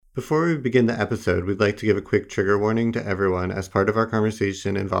Before we begin the episode, we'd like to give a quick trigger warning to everyone as part of our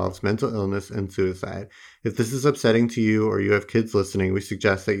conversation involves mental illness and suicide. If this is upsetting to you or you have kids listening, we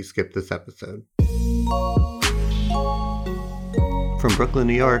suggest that you skip this episode. From Brooklyn,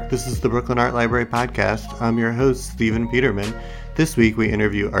 New York, this is the Brooklyn Art Library podcast. I'm your host, Stephen Peterman. This week we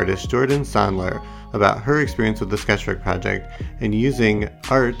interview artist Jordan Sandler about her experience with the Sketchbook Project and using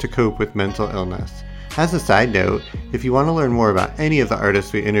art to cope with mental illness. As a side note, if you want to learn more about any of the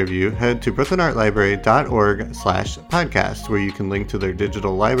artists we interview, head to brooklynartlibrary.org/podcast, where you can link to their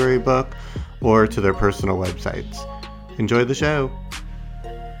digital library book or to their personal websites. Enjoy the show.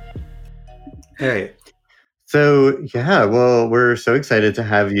 All right. So, we're so excited to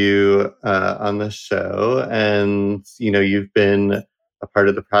have you on the show. And, you've been a part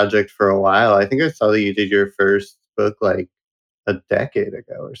of the project for a while. I think I saw that you did your first book like a decade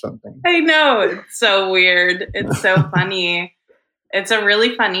ago or something. I know. It's so weird. It's so funny. It's a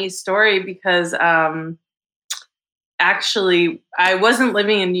really funny story because actually I wasn't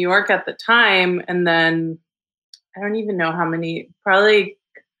living in New York at the time. And then I don't even know how many, probably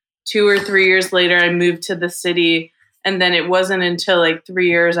 2 or 3 years later, I moved to the city. And then it wasn't until like 3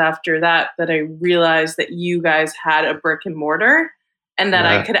 years after that I realized that you guys had a brick and mortar. And that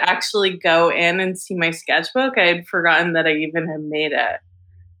I could actually go in and see my sketchbook. I had forgotten that I even had made it.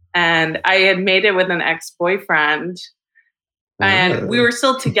 And I had made it with an ex-boyfriend. And we were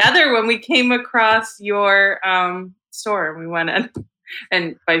still together when we came across your store. We went in.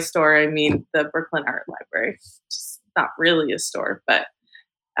 And by store, I mean the Brooklyn Art Library. It's not really a store, but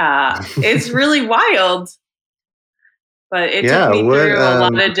it's really wild. But it took me through a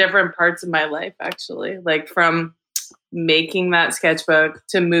lot of different parts of my life, actually. Like from making that sketchbook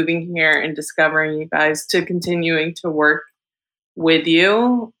to moving here and discovering you guys to continuing to work with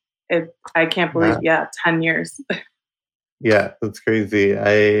you. I can't believe, 10 years. Yeah, that's crazy.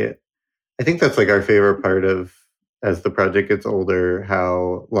 I think that's like our favorite part of, as the project gets older,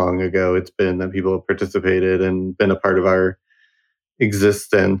 how long ago it's been that people have participated and been a part of our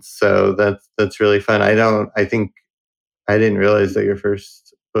existence. So that's really fun. I didn't realize that your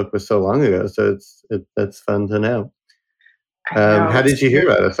first book was so long ago. So that's fun to know. How did you hear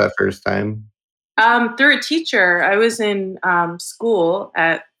about us that first time? Through a teacher. I was in school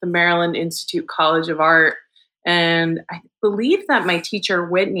at the Maryland Institute College of Art. And I believe that my teacher,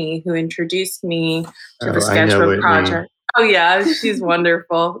 Whitney, who introduced me to the Sketchbook Project. Oh, yeah. She's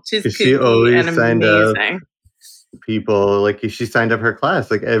wonderful. She's kooky and amazing. People, like she signed up her class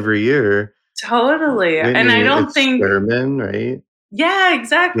like every year. Totally. Whitney, and I don't think... Sherman, right? Yeah,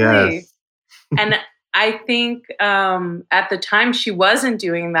 exactly. Yes. And I think at the time she wasn't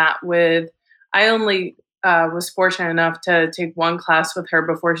doing that with... I only was fortunate enough to take one class with her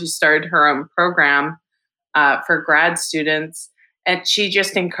before she started her own program for grad students. And she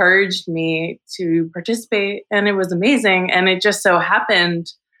just encouraged me to participate. And it was amazing. And it just so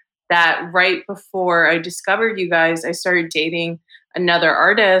happened that right before I discovered you guys, I started dating another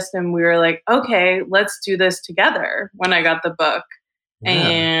artist. And we were like, okay, let's do this together when I got the book. Yeah.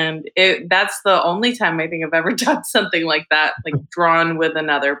 And that's the only time I think I've ever done something like that, like drawn with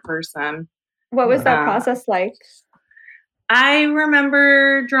another person. What was that process like? I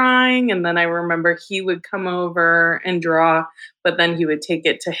remember drawing, and then I remember he would come over and draw, but then he would take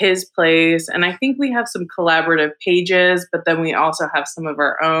it to his place. And I think we have some collaborative pages, but then we also have some of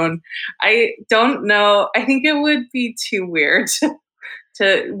our own. I don't know. I think it would be too weird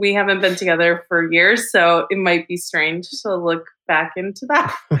we haven't been together for years, so it might be strange to look back into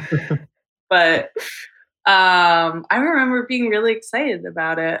that. But I remember being really excited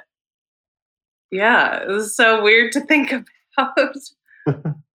about it. Yeah, it was so weird to think about.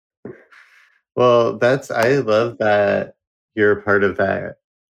 Well, I love that you're part of that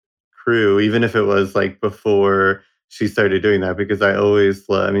crew, even if it was like before she started doing that, because I always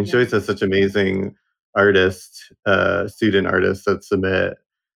love, she always has such amazing student artists that submit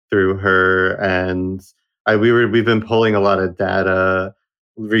through her. And we've been pulling a lot of data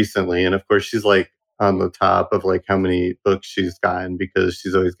recently. And of course, she's like on the top of like how many books she's gotten because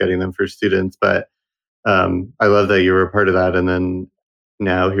she's always getting them for students. But I love that you were a part of that. And then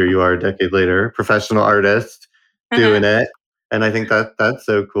now here you are a decade later, professional artist doing it. And I think that's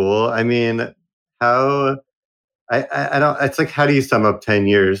so cool. I mean, how it's like, how do you sum up 10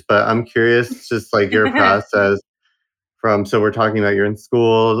 years? But I'm curious, just like your process so we're talking about you're in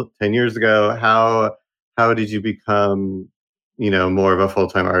school 10 years ago. How did you become, more of a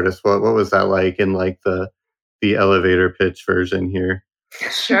full-time artist? What was that like in like the elevator pitch version here?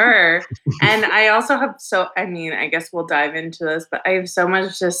 Sure. And I also have I guess we'll dive into this, but I have so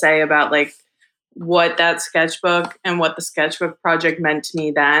much to say about like what that sketchbook and what the sketchbook project meant to me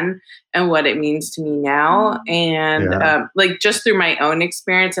then and what it means to me now. And like just through my own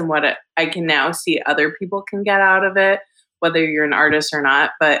experience and what I can now see other people can get out of it, whether you're an artist or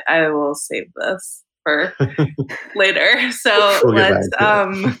not. But I will save this for later. So let's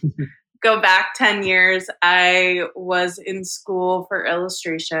go back 10 years. I was in school for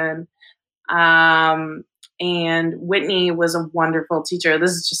illustration. And Whitney was a wonderful teacher.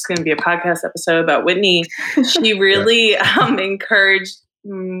 This is just going to be a podcast episode about Whitney. She really encouraged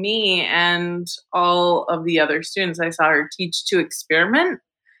me and all of the other students I saw her teach to experiment.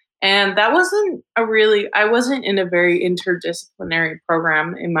 And that wasn't I wasn't in a very interdisciplinary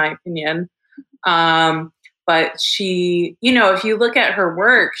program, in my opinion. But she, if you look at her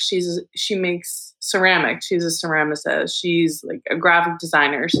work, she makes ceramics. She's a ceramicist. She's like a graphic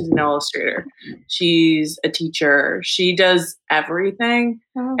designer. She's an illustrator. She's a teacher. She does everything.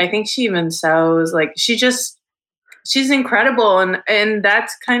 Oh. I think she even sews. Like she's incredible. And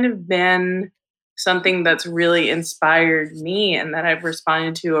that's kind of been something that's really inspired me and that I've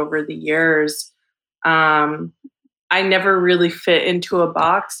responded to over the years. I never really fit into a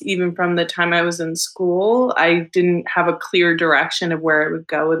box, even from the time I was in school. I didn't have a clear direction of where I would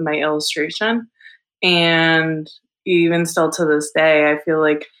go with my illustration. And even still to this day, I feel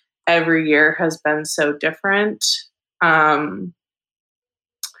like every year has been so different. What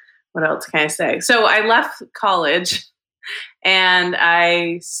else can I say? So I left college and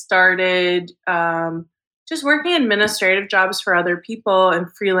I started just working administrative jobs for other people and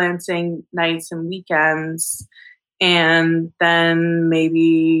freelancing nights and weekends. And then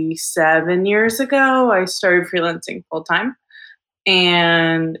maybe 7 years ago, I started freelancing full time.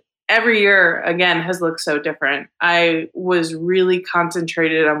 And every year, again, has looked so different. I was really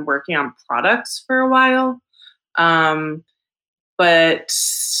concentrated on working on products for a while. But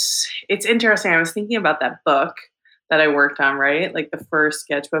it's interesting. I was thinking about that book that I worked on, right? Like the first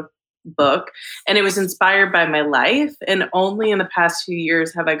sketchbook book. And it was inspired by my life. And only in the past few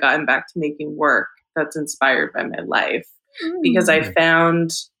years have I gotten back to making work that's inspired by my life, because I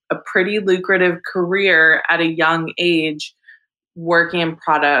found a pretty lucrative career at a young age working in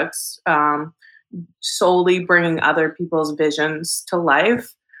products, solely bringing other people's visions to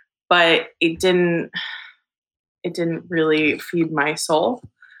life. But it didn't really feed my soul.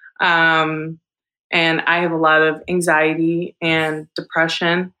 And I have a lot of anxiety and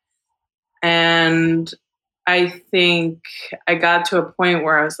depression. And I think I got to a point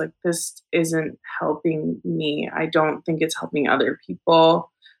where I was like, this isn't helping me. I don't think it's helping other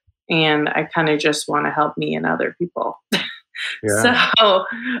people. And I kind of just want to help me and other people. Yeah. So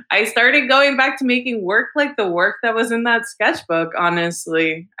I started going back to making work like the work that was in that sketchbook,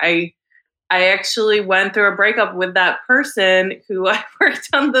 honestly. I actually went through a breakup with that person who I worked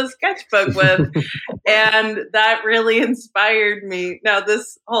on the sketchbook with. And that really inspired me. Now,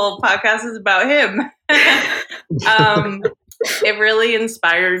 this whole podcast is about him. It really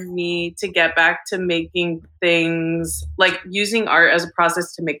inspired me to get back to making things, like using art as a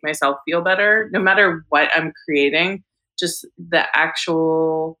process to make myself feel better, no matter what I'm creating. Just the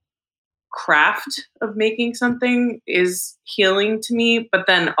actual craft of making something is healing to me. But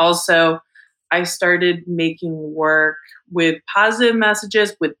then also, I started making work with positive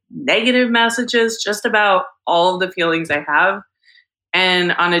messages, with negative messages, just about all of the feelings I have.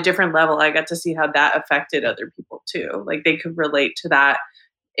 And on a different level, I got to see how that affected other people too. Like they could relate to that.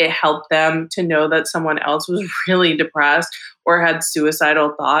 It helped them to know that someone else was really depressed or had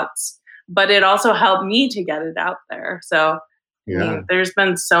suicidal thoughts. But it also helped me to get it out there. So I mean, there's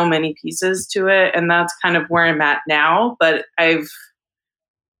been so many pieces to it. And that's kind of where I'm at now. But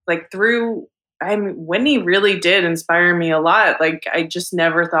Whitney really did inspire me a lot. Like I just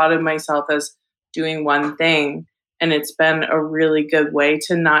never thought of myself as doing one thing. And it's been a really good way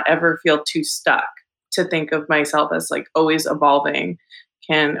to not ever feel too stuck, to think of myself as like always evolving,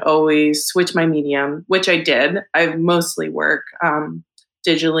 can always switch my medium, which I did. I mostly work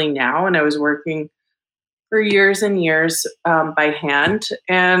digitally now, and I was working for years and years by hand.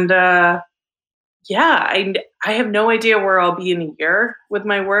 And I have no idea where I'll be in a year with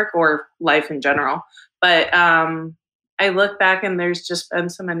my work or life in general. But I look back and there's just been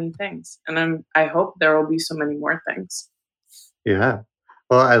so many things, and I hope there will be so many more things. Yeah.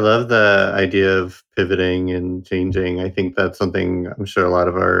 Well, I love the idea of pivoting and changing. I think that's something I'm sure a lot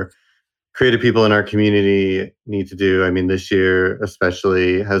of our creative people in our community need to do. I mean, this year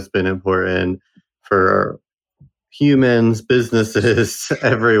especially has been important for humans, businesses,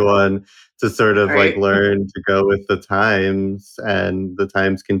 everyone to sort of like learn to go with the times, and the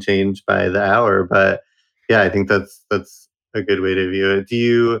times can change by the hour. But yeah, I think that's a good way to view it.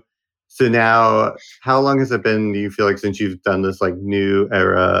 Do So now, how long has it been, do you feel like, since you've done this like new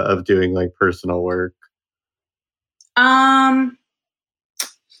era of doing like personal work? Um,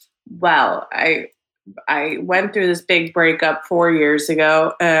 well, I went through this big breakup 4 years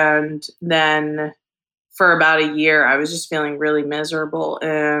ago, and then for about a year, I was just feeling really miserable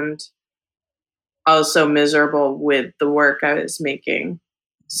and also miserable with the work I was making.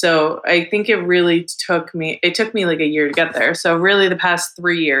 So I think it took me like a year to get there. So really the past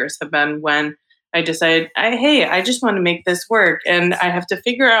 3 years have been when I decided, hey, I just want to make this work and I have to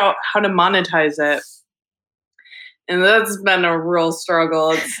figure out how to monetize it. And that's been a real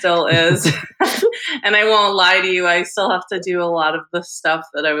struggle. It still is. And I won't lie to you, I still have to do a lot of the stuff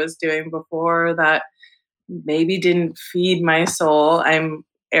that I was doing before that maybe didn't feed my soul. I'm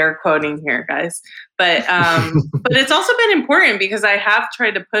air quoting here, guys. But it's also been important because I have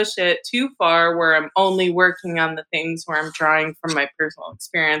tried to push it too far where I'm only working on the things where I'm drawing from my personal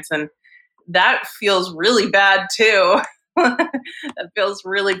experience. And that feels really bad too. That feels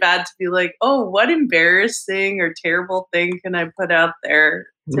really bad to be like, oh, what embarrassing or terrible thing can I put out there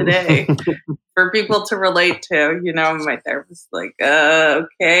today for people to relate to? My therapist is like,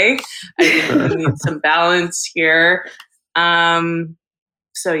 okay, I think we need some balance here.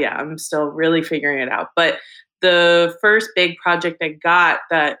 So yeah, I'm still really figuring it out. But the first big project I got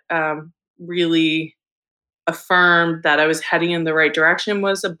that really affirmed that I was heading in the right direction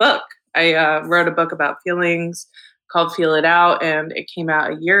was a book. I wrote a book about feelings called Feel It Out, and it came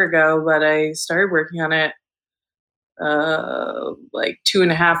out a year ago, but I started working on it like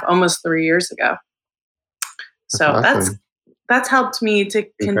 2.5, almost 3 years ago. That's So awesome. that's helped me to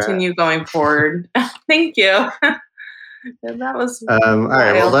Congrats. continue going forward. Thank you. And that was a All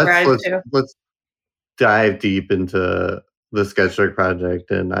right. Well, wild ride too. let's dive deep into the sketchbook project.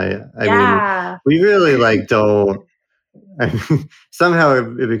 And I mean, Yeah. we really like don't. I mean, somehow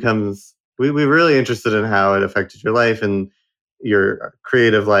it becomes we're really interested in how it affected your life and your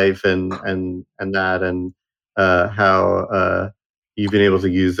creative life and that and how you've been able to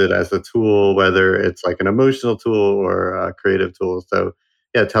use it as a tool, whether it's like an emotional tool or a creative tool. So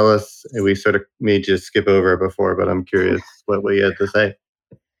yeah, tell us. We sort of made you skip over it before, but I'm curious what you had to say.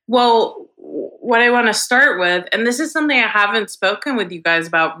 Well, what I want to start with, and this is something I haven't spoken with you guys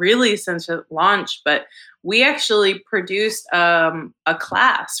about really since it launched, but we actually produced a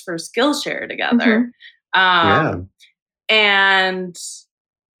class for Skillshare together. Mhm. Yeah. Um, and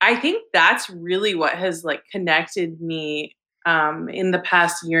I think that's really what has like connected me in the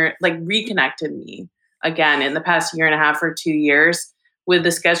past year, like reconnected me again in the past year and a half or 2 years with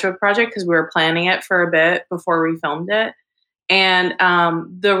the sketchbook project because we were planning it for a bit before we filmed it. And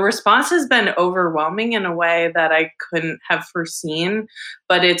the response has been overwhelming in a way that I couldn't have foreseen.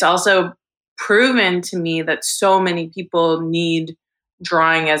 But it's also proven to me that so many people need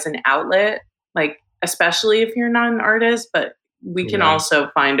drawing as an outlet, like, especially if you're not an artist, but we can Yeah. also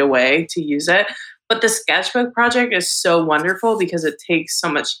find a way to use it. But the sketchbook project is so wonderful because it takes so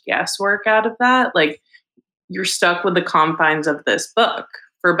much guesswork out of that. Like, you're stuck with the confines of this book,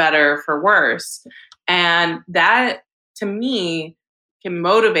 for better or for worse. And that to me can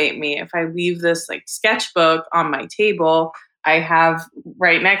motivate me if I leave this like sketchbook on my table. I have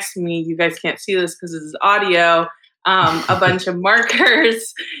right next to me, you guys can't see this because this is audio, a bunch of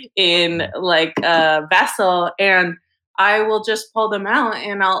markers in like a vessel, and I will just pull them out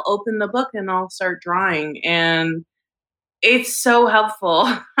and I'll open the book and I'll start drawing. And it's so helpful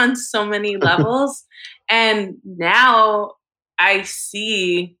on so many levels. And now I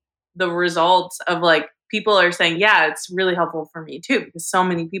see the results of like people are saying, yeah, it's really helpful for me too, because so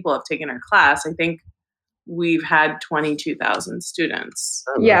many people have taken our class. I think we've had 22,000 students.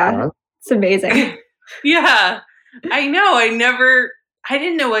 Oh, that's Yeah, awesome. it's amazing. Yeah, I know. I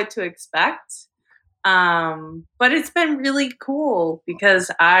didn't know what to expect. But it's been really cool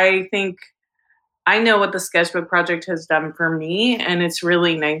because I think I know what the sketchbook project has done for me, and it's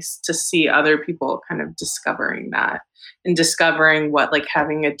really nice to see other people kind of discovering that and discovering what like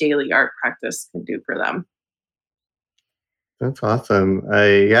having a daily art practice can do for them. That's awesome.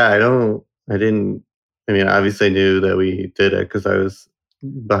 I didn't, I mean, obviously I knew that we did it because I was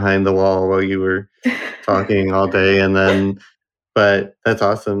behind the wall while you were talking all day. And then, but that's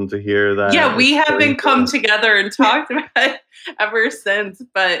awesome to hear that Yeah, we it's going haven't come to, together and talked about it ever since,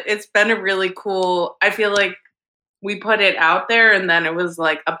 but it's been a really cool. I feel like we put it out there and then it was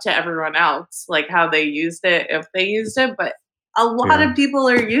like up to everyone else, like how they used it, if they used it. But a lot yeah, of people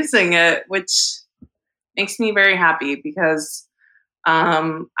are using it, which makes me very happy because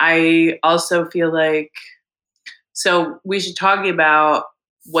I also feel like so we should talk about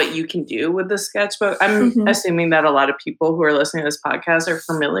what you can do with the sketchbook. I'm assuming that a lot of people who are listening to this podcast are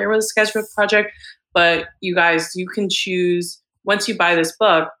familiar with the sketchbook project, but you guys, you can choose, once you buy this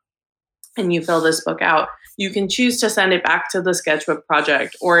book and you fill this book out, you can choose to send it back to the sketchbook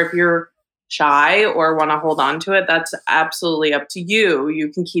project. Or if you're shy or want to hold on to it, that's absolutely up to you. You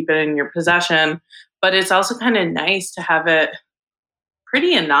can keep it in your possession, but it's also kind of nice to have it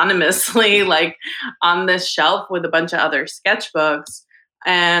pretty anonymously, like on this shelf with a bunch of other sketchbooks.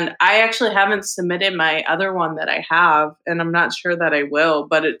 And I actually haven't submitted my other one that I have, and I'm not sure that I will,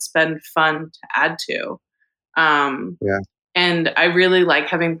 but it's been fun to add to. Yeah. And I really like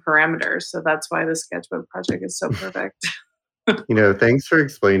having parameters, so that's why the sketchbook project is so perfect. Thanks for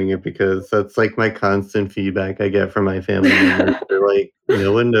explaining it, because that's like my constant feedback I get from my family members. They're like,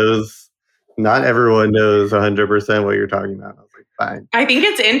 not everyone knows 100% what you're talking about. I was like, fine. I think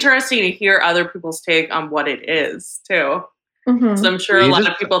it's interesting to hear other people's take on what it is, too. So I'm sure a lot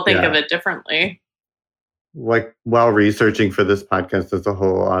of people think of it differently. Like, while researching for this podcast as a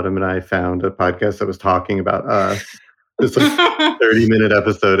whole, Autumn and I found a podcast that was talking about us. This like 30-minute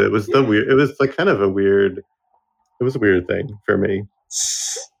episode. It was a weird thing for me,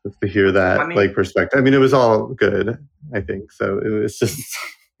 just to hear that like perspective. I mean, it was all good, I think. So it was just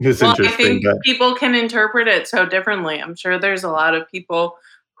interesting. I think people can interpret it so differently. I'm sure there's a lot of people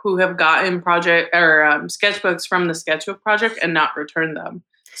who have gotten project or sketchbooks from the sketchbook project and not returned them.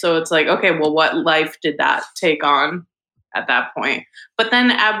 So it's like, okay, well, what life did that take on at that point? But then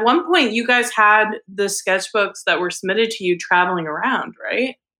at one point, you guys had the sketchbooks that were submitted to you traveling around,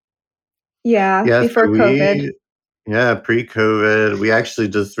 right? Yeah, before COVID. Yeah, pre-COVID. We actually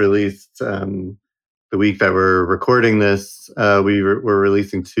just released the week that we're recording this. We're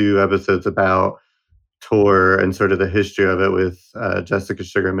releasing 2 episodes about tour and sort of the history of it with Jessica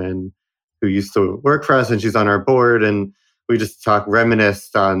Sugarman, who used to work for us, and she's on our board, and we just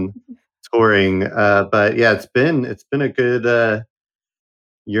reminisced on touring. But yeah, it's been a good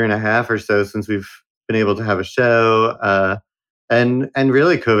year and a half or so since we've been able to have a show. And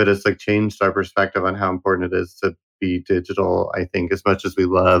really COVID has like changed our perspective on how important it is to be digital. I think as much as we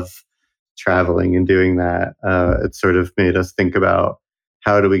love traveling and doing that, it sort of made us think about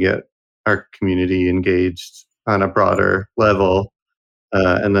how do we get our community engaged on a broader level.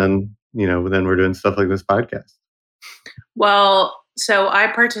 And then we're doing stuff like this podcast. Well, so I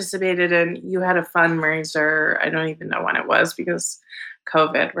participated in, you had a fundraiser. I don't even know when it was because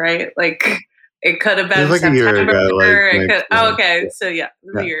COVID, right? Like it could have been like September. A year ago, okay. So yeah,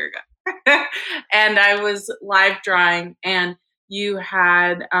 it was a year ago. And I was live drawing, and you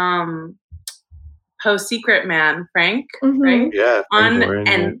had Post Secret Man, Frank, right? Yeah.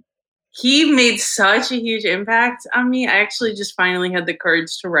 And he made such a huge impact on me. I actually just finally had the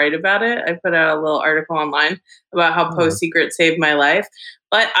courage to write about it. I put out a little article online about how Post Secret saved my life.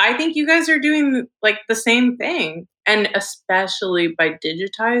 But I think you guys are doing like the same thing. And especially by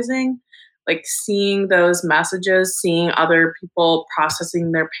digitizing, like seeing those messages, seeing other people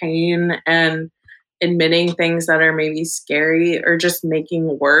processing their pain and admitting things that are maybe scary, or just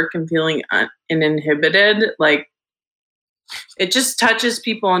making work and feeling uninhibited, like it just touches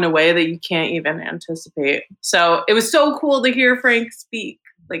people in a way that you can't even anticipate. So it was so cool to hear Frank speak.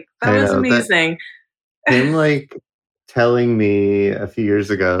 Like that was amazing. Him like telling me a few years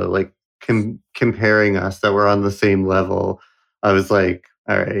ago, like comparing us, that we're on the same level. I was like,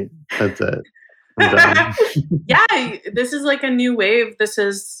 all right, that's it. I'm done. Yeah, this is like a new wave.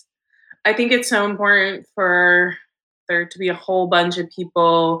 I think it's so important for there to be a whole bunch of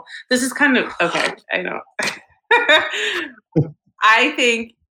people. This is kind of, okay, I know. I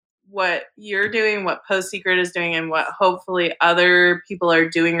think what you're doing, what Post Secret is doing, and what hopefully other people are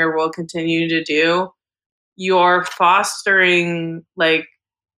doing or will continue to do, you're fostering, like,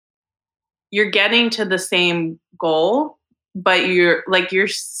 you're getting to the same goal, but you're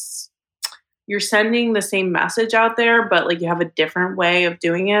sending the same message out there, but like you have a different way of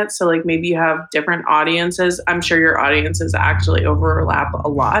doing it. So like maybe you have different audiences. I'm sure your audiences actually overlap a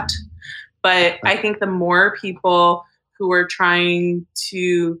lot, but I think the more people who are trying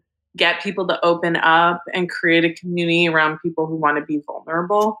to get people to open up and create a community around people who want to be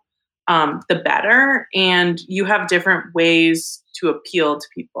vulnerable, the better. And you have different ways to appeal to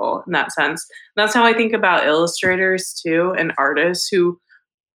people in that sense. That's how I think about illustrators too, and artists who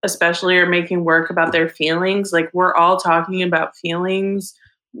especially are making work about their feelings. Like we're all talking about feelings.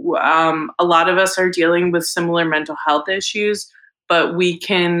 A lot of us are dealing with similar mental health issues, but we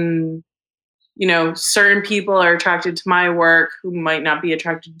can, certain people are attracted to my work who might not be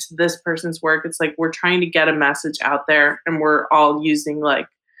attracted to this person's work. It's like we're trying to get a message out there, and we're all using like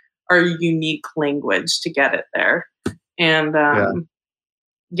our unique language to get it there. And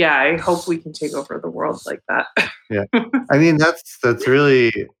yeah, I hope we can take over the world like that. Yeah. I mean, that's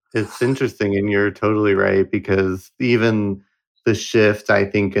really, it's interesting, and you're totally right, because even the shift, I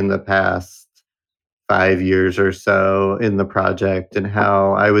think, in the past 5 years or so in the project, and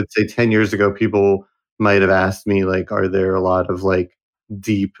how I would say 10 years ago, people might have asked me, like, "Are there a lot of, like,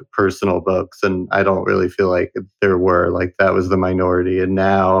 deep personal books?" And I don't really feel like there were, like, that was the minority, and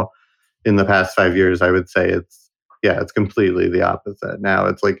now in the past 5 years, I would say it's completely the opposite. Now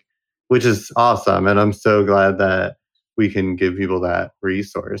it's like, which is awesome, and I'm so glad that we can give people that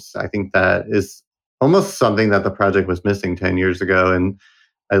resource. I think that is almost something that the project was missing 10 years ago, and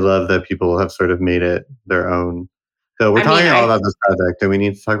I love that people have sort of made it their own. So we're talking all about this project, and we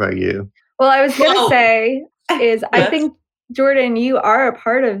need to talk about you. Well, I was gonna say is I think, Jordan, you are a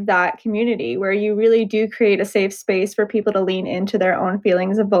part of that community where you really do create a safe space for people to lean into their own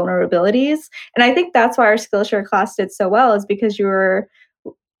feelings of vulnerabilities. And I think that's why our Skillshare class did so well, is because you were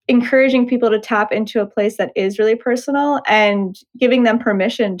encouraging people to tap into a place that is really personal and giving them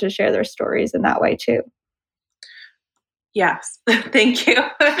permission to share their stories in that way too. Yes, thank you.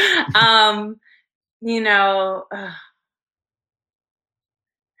 You know, that's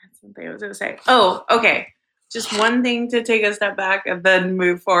something I was going to say. Oh, okay. Just one thing to take a step back and then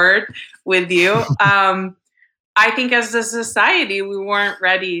move forward with you. I think as a society, we weren't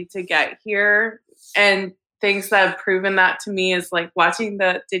ready to get here. And things that have proven that to me is like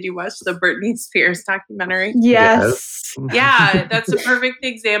did you watch the Britney Spears documentary? Yes. Yeah, that's a perfect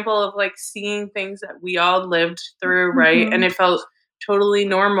example of like seeing things that we all lived through, right? And it felt totally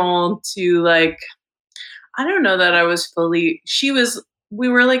normal to like, I don't know that I was we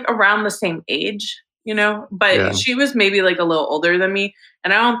were like around the same age, but she was maybe like a little older than me.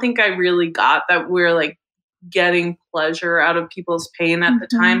 And I don't think I really got that we're like getting pleasure out of people's pain at the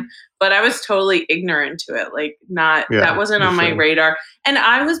time, but I was totally ignorant to it. Like that wasn't on my radar. And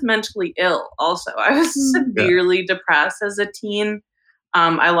I was mentally ill also. I was severely depressed as a teen.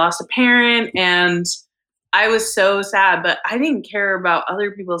 I lost a parent and I was so sad, but I didn't care about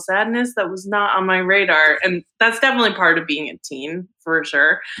other people's sadness. That was not on my radar. And that's definitely part of being a teen for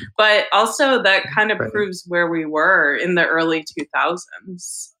sure. But also that kind of proves where we were in the early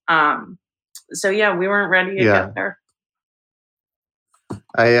 2000s. So yeah, we weren't ready to get there.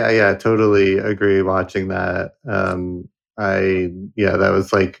 I totally agree watching that. That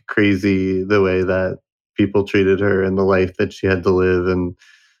was like crazy the way that people treated her and the life that she had to live. And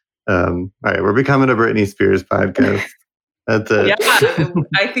all right, we're becoming a Britney Spears podcast. That's it. Yeah,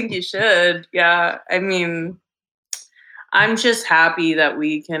 I think you should. Yeah. I mean, I'm just happy that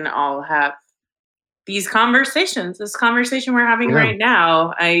we can all have these conversations. This conversation we're having right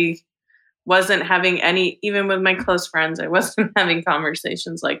now. I wasn't having even with my close friends, I wasn't having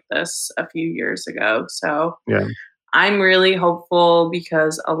conversations like this a few years ago. So I'm really hopeful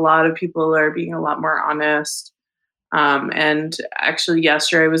because a lot of people are being a lot more honest. And actually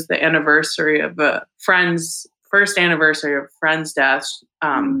yesterday was the anniversary of first anniversary of a friend's death.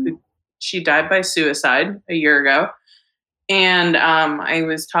 She died by suicide a year ago. And I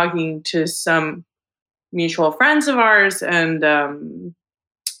was talking to some mutual friends of ours, and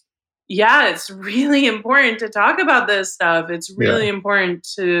it's really important to talk about this stuff. It's really important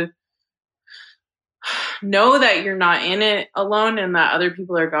to know that you're not in it alone and that other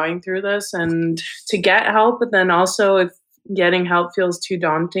people are going through this, and to get help. But then also, if getting help feels too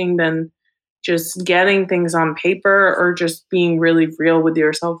daunting, then just getting things on paper or just being really real with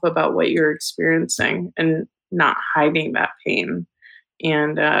yourself about what you're experiencing and not hiding that pain.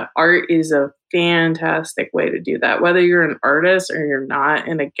 And art is a fantastic way to do that, whether you're an artist or you're not.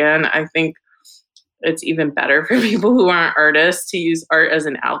 And again, I think it's even better for people who aren't artists to use art as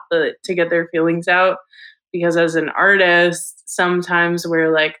an outlet to get their feelings out. Because as an artist, sometimes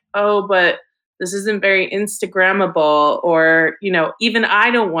we're like, oh, but this isn't very Instagrammable, or, even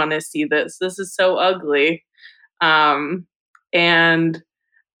I don't want to see this. This is so ugly. And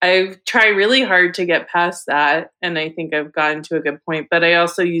I try really hard to get past that, and I think I've gotten to a good point. But I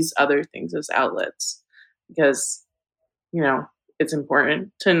also use other things as outlets because, it's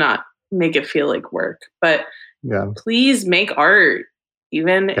important to not make it feel like work. But please make art,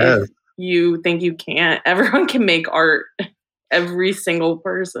 even if you think you can't. Everyone can make art, every single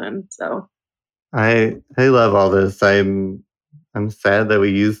person. So I love all this. I'm sad that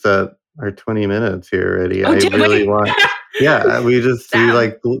we used up our 20 minutes here already. I really want. I feel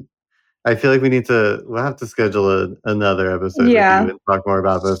like we'll have to schedule another episode with you and talk more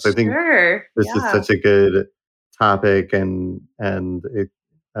about this. I think this is such a good topic, and it,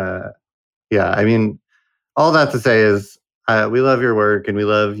 I mean, all that to say is we love your work and we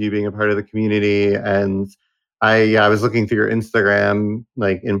love you being a part of the community. And I was looking through your Instagram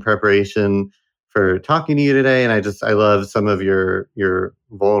like in preparation for talking to you today, and I love some of your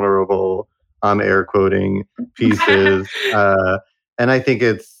vulnerable air quoting pieces, and I think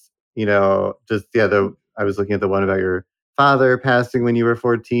it's just I was looking at the one about your father passing when you were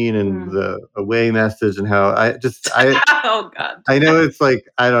 14 and the away message and how oh God, I know it's like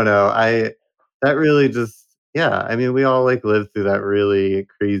I don't know that really just. Yeah, I mean, we all like lived through that really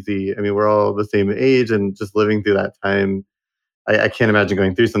crazy. I mean, we're all the same age and just living through that time. I can't imagine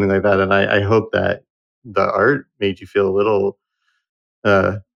going through something like that. And I hope that the art made you feel a little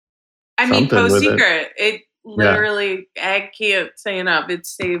I mean, something Post with it. Secret, it literally, I can't say enough. It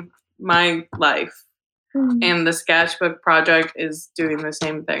saved my life. And the Sketchbook Project is doing the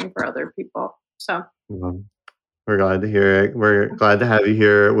same thing for other people. So we're glad to hear it. We're glad to have you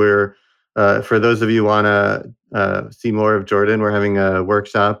here. We're for those of you want to see more of Jordan, we're having a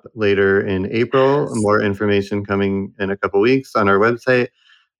workshop later in April. Yes. More information coming in a couple weeks on our website.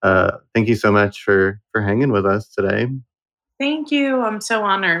 Thank you so much for hanging with us today. Thank you. I'm so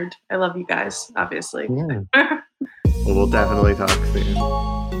honored. I love you guys, obviously. Yeah. Well, we'll definitely talk soon.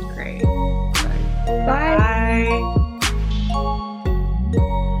 Great. Bye. Bye.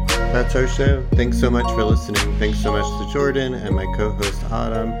 That's our show. Thanks so much for listening. Thanks so much to Jordan and my co-host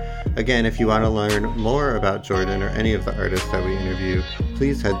Autumn. Again, if you want to learn more about Jordan or any of the artists that we interview,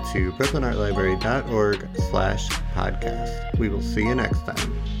 please head to brooklynartlibrary.org/podcast. We will see you next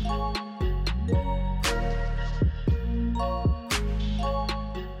time.